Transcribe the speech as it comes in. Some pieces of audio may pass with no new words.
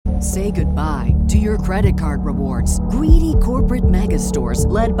Say goodbye to your credit card rewards. Greedy corporate mega stores,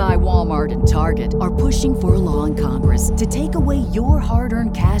 led by Walmart and Target, are pushing for a law in Congress to take away your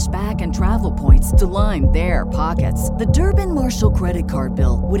hard-earned cash back and travel points to line their pockets. The Durbin-Marshall credit card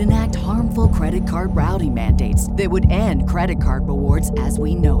bill would enact harmful credit card routing mandates that would end credit card rewards as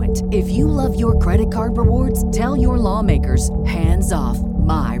we know it. If you love your credit card rewards, tell your lawmakers, hands off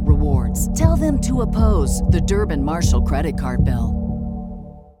my rewards. Tell them to oppose the Durbin-Marshall credit card bill.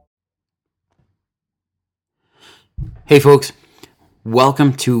 Hey folks,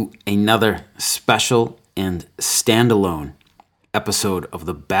 welcome to another special and standalone episode of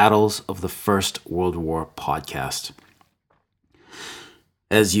the Battles of the First World War podcast.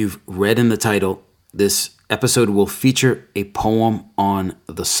 As you've read in the title, this episode will feature a poem on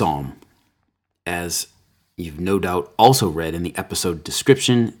the Somme. As you've no doubt also read in the episode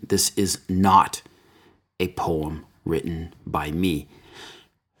description, this is not a poem written by me.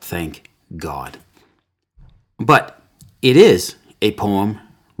 Thank God. But it is a poem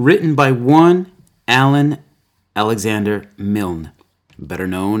written by one Alan Alexander Milne, better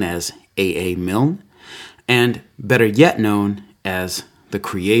known as A.A. Milne, and better yet known as the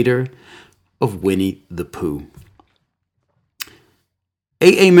creator of Winnie the Pooh.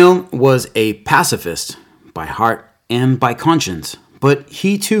 A.A. Milne was a pacifist by heart and by conscience, but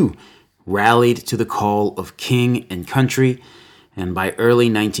he too rallied to the call of king and country, and by early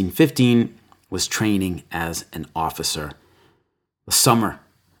 1915 was training as an officer. The summer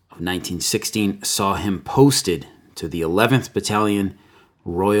of 1916 saw him posted to the 11th Battalion,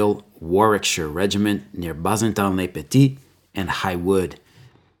 Royal Warwickshire Regiment near Bazentin-les-Petits and High Wood.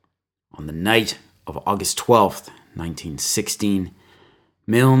 On the night of August 12th, 1916,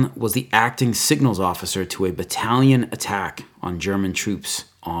 Milne was the acting signals officer to a battalion attack on German troops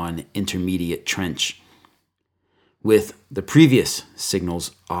on Intermediate Trench. With the previous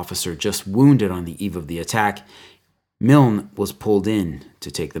signals officer just wounded on the eve of the attack, Milne was pulled in to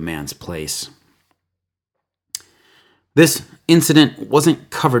take the man's place. This incident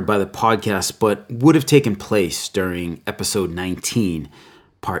wasn't covered by the podcast, but would have taken place during episode 19,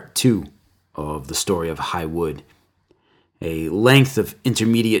 part 2 of the story of High Wood. A length of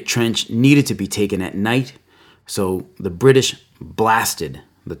intermediate trench needed to be taken at night, so the British blasted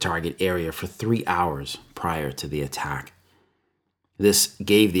the target area for 3 hours prior to the attack. This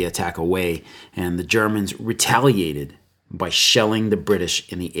gave the attack away, and the Germans retaliated by shelling the British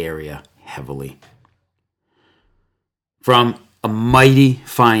in the area heavily. From a mighty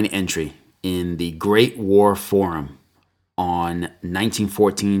fine entry in the Great War Forum on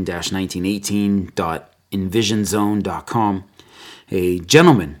 1914-1918.envisionzone.com, a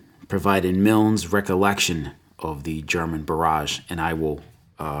gentleman provided Milne's recollection of the German barrage, and I will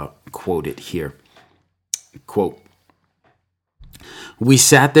quote it here. Quote, "We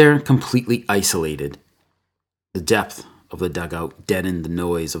sat there completely isolated. The depth of the dugout deadened the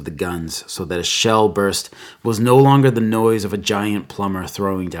noise of the guns so that a shell burst was no longer the noise of a giant plumber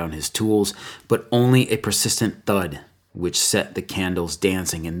throwing down his tools, but only a persistent thud which set the candles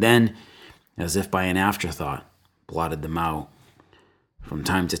dancing and then, as if by an afterthought, blotted them out. From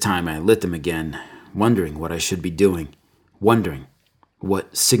time to time I lit them again, wondering what I should be doing, wondering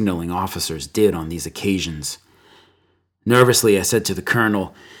what signaling officers did on these occasions. Nervously, I said to the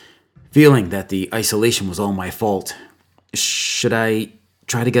colonel, feeling that the isolation was all my fault, should I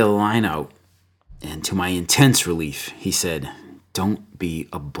try to get a line out? And to my intense relief, he said, don't be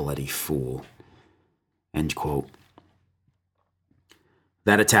a bloody fool." End quote.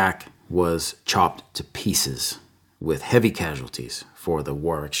 That attack was chopped to pieces with heavy casualties for the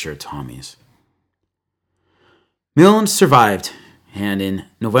Warwickshire Tommies. Milne survived, and in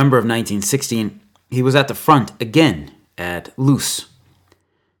November of 1916, he was at the front again at Loos.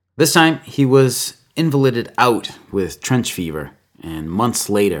 This time, he was invalided out with trench fever, and months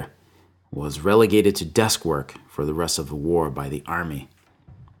later was relegated to desk work for the rest of the war by the army.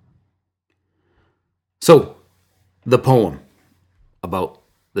 So, the poem about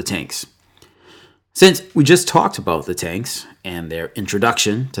the tanks. Since we just talked about the tanks and their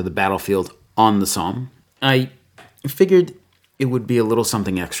introduction to the battlefield on the Somme, I figured it would be a little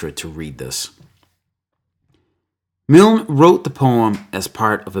something extra to read this. Milne wrote the poem as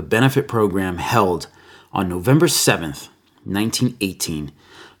part of a benefit program held on November 7th, 1918,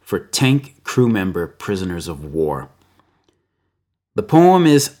 for tank crew member prisoners of war. The poem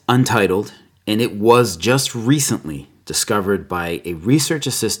is untitled, and it was just recently discovered by a research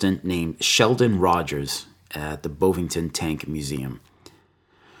assistant named Sheldon Rogers at the Bovington Tank Museum.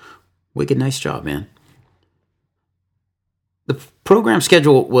 Wicked nice job, man. The program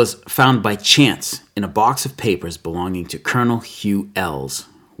schedule was found by chance in a box of papers belonging to Colonel Hugh Ells,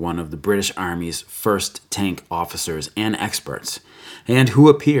 one of the British Army's first tank officers and experts, and who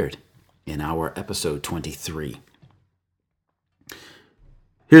appeared in our episode 23.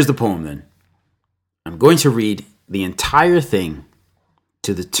 Here's the poem then. I'm going to read the entire thing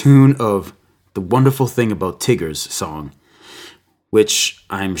to the tune of The Wonderful Thing About Tigger's song, which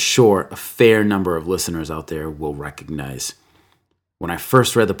I'm sure a fair number of listeners out there will recognize. When I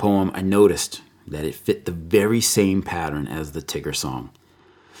first read the poem, I noticed that it fit the very same pattern as the Tigger song.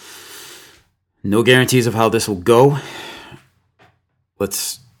 No guarantees of how this will go.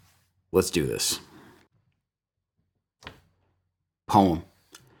 Let's do this. Poem.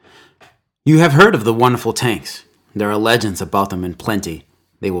 You have heard of the wonderful tanks. There are legends about them in plenty.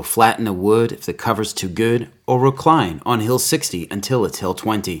 They will flatten a wood if the cover's too good, or recline on hill 60 until it's hill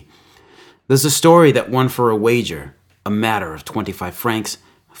 20. There's a story that one for a wager, a matter of 25 francs,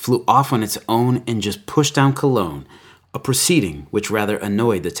 flew off on its own and just pushed down Cologne, a proceeding which rather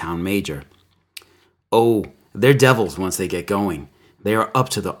annoyed the town major. Oh, they're devils once they get going. They are up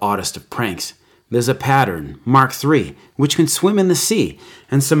to the oddest of pranks. There's a pattern, Mark III, which can swim in the sea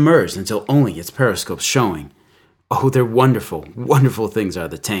and submerge until only its periscope's showing. Oh, they're wonderful, wonderful things are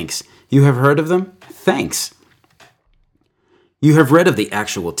the tanks. You have heard of them? Thanks. You have read of the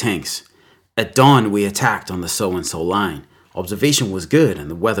actual tanks. At dawn, we attacked on the so-and-so line. Observation was good and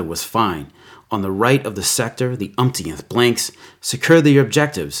the weather was fine. On the right of the sector, the umpteenth blanks secured the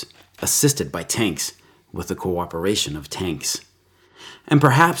objectives, assisted by tanks, with the cooperation of tanks. And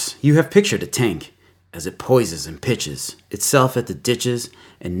perhaps you have pictured a tank as it poises and pitches itself at the ditches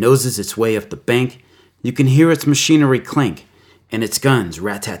and noses its way up the bank. You can hear its machinery clank and its guns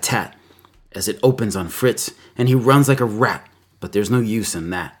rat-tat-tat as it opens on Fritz, and he runs like a rat, but there's no use in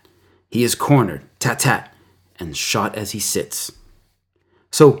that. He is cornered, tat-tat, and shot as he sits.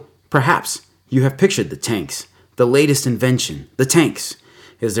 So perhaps you have pictured the tanks, the latest invention, the tanks.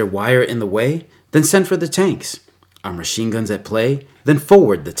 Is there wire in the way? Then send for the tanks. Are machine guns at play? Then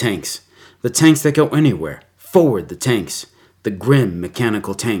forward the tanks. The tanks that go anywhere. Forward the tanks. The grim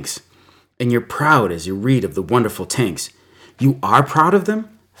mechanical tanks. And you're proud as you read of the wonderful tanks. You are proud of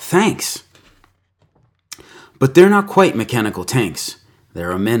them? Thanks. But they're not quite mechanical tanks.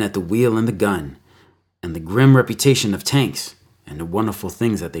 There are men at the wheel and the gun. And the grim reputation of tanks. And the wonderful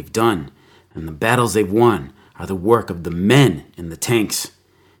things that they've done. And the battles they've won are the work of the men in the tanks.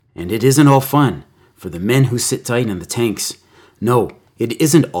 And it isn't all fun for the men who sit tight in the tanks. No, it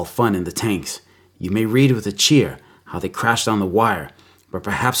isn't all fun in the tanks. You may read with a cheer how they crashed on the wire, but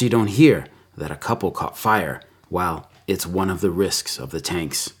perhaps you don't hear that a couple caught fire. Well, it's one of the risks of the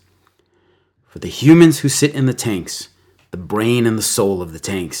tanks. For the humans who sit in the tanks, the brain and the soul of the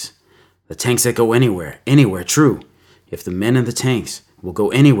tanks that go anywhere, anywhere, true, if the men in the tanks will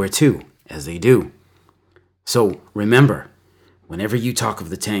go anywhere too, as they do. So remember, whenever you talk of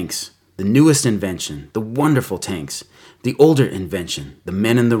the tanks, the newest invention, the wonderful tanks, the older invention, the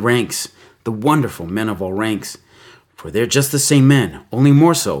men in the ranks, the wonderful men of all ranks, for they're just the same men, only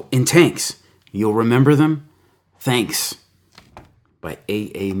more so, in tanks. You'll remember them? Thanks. By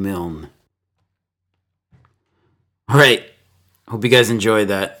A.A. Milne. All right. Hope you guys enjoyed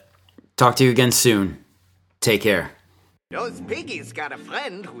that. Talk to you again soon. Take care. Those piggies got a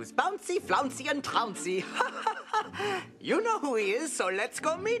friend who's bouncy, flouncy, and trouncy. You know who he is, so let's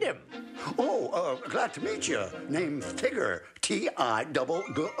go meet him. Oh, glad to meet you. Name's Tigger.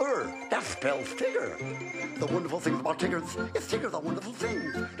 T-I-G-G-R. That spells Tigger. The wonderful thing about Tigger is Tigger's a wonderful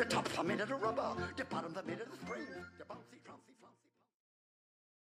thing. The tops are made out of rubber. The bottoms are made out of springs. The bouncy, trouncy.